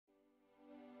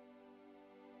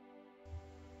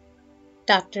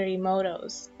Dr.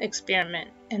 Emoto's experiment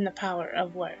in the power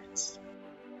of words.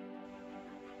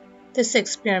 This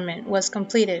experiment was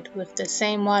completed with the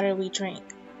same water we drink,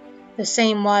 the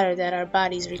same water that our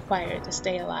bodies require to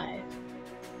stay alive.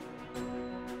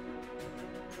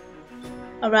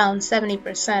 Around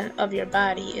 70% of your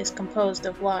body is composed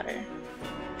of water,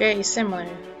 very similar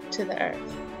to the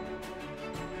earth.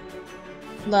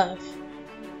 Love.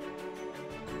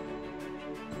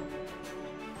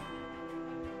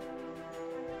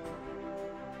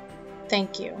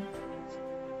 Thank you.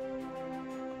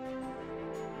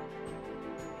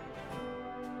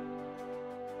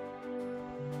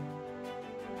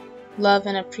 Love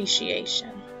and appreciation.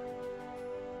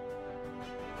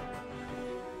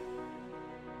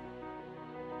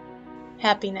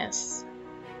 Happiness.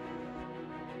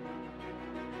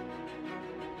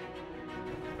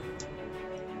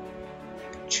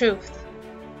 Truth.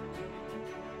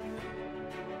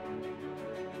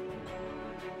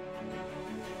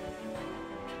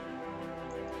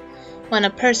 When a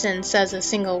person says a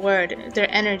single word, their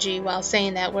energy while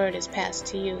saying that word is passed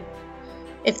to you.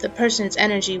 If the person's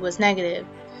energy was negative,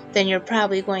 then you're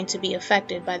probably going to be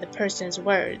affected by the person's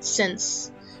words,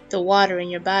 since the water in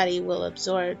your body will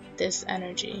absorb this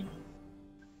energy.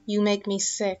 You make me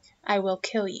sick, I will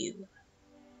kill you.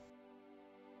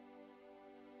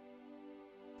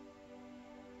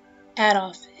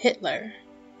 Adolf Hitler.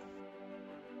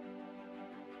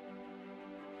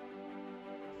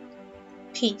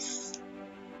 Peace.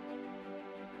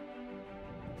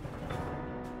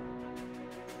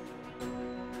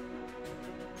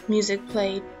 Music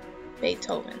played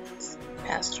Beethoven's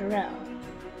Pastoral.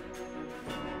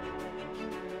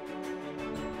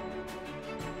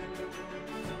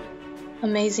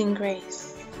 Amazing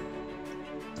Grace.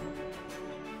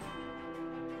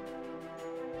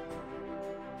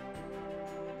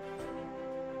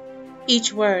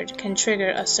 Each word can trigger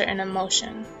a certain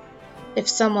emotion. If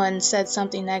someone said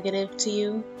something negative to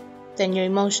you, then your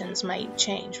emotions might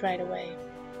change right away.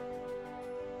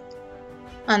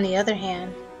 On the other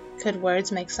hand, could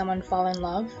words make someone fall in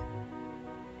love?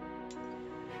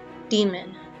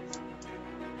 Demon.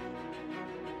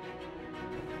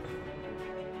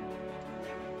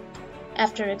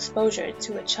 After exposure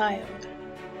to a child.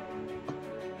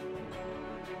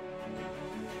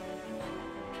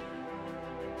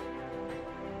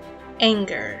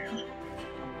 Anger.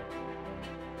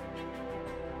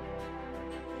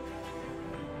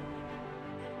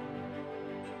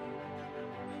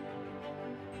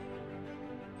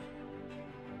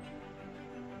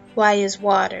 Why is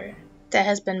water that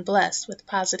has been blessed with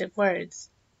positive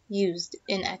words used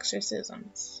in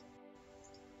exorcisms?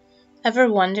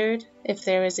 Ever wondered if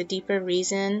there is a deeper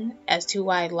reason as to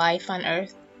why life on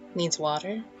earth needs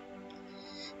water?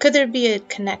 Could there be a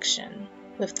connection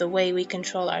with the way we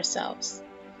control ourselves,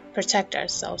 protect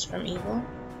ourselves from evil?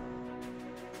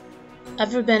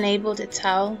 Ever been able to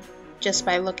tell just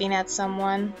by looking at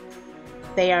someone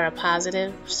they are a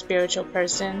positive spiritual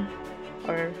person,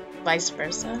 or vice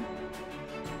versa?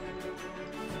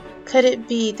 Could it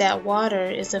be that water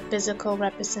is a physical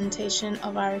representation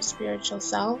of our spiritual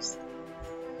selves?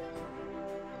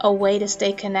 A way to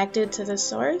stay connected to the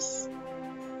source?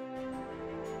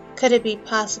 Could it be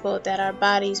possible that our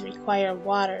bodies require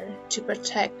water to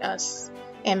protect us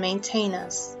and maintain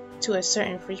us to a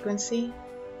certain frequency?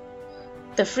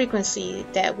 The frequency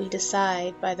that we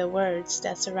decide by the words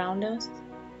that surround us?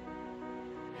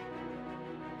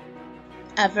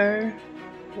 Ever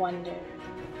wondered?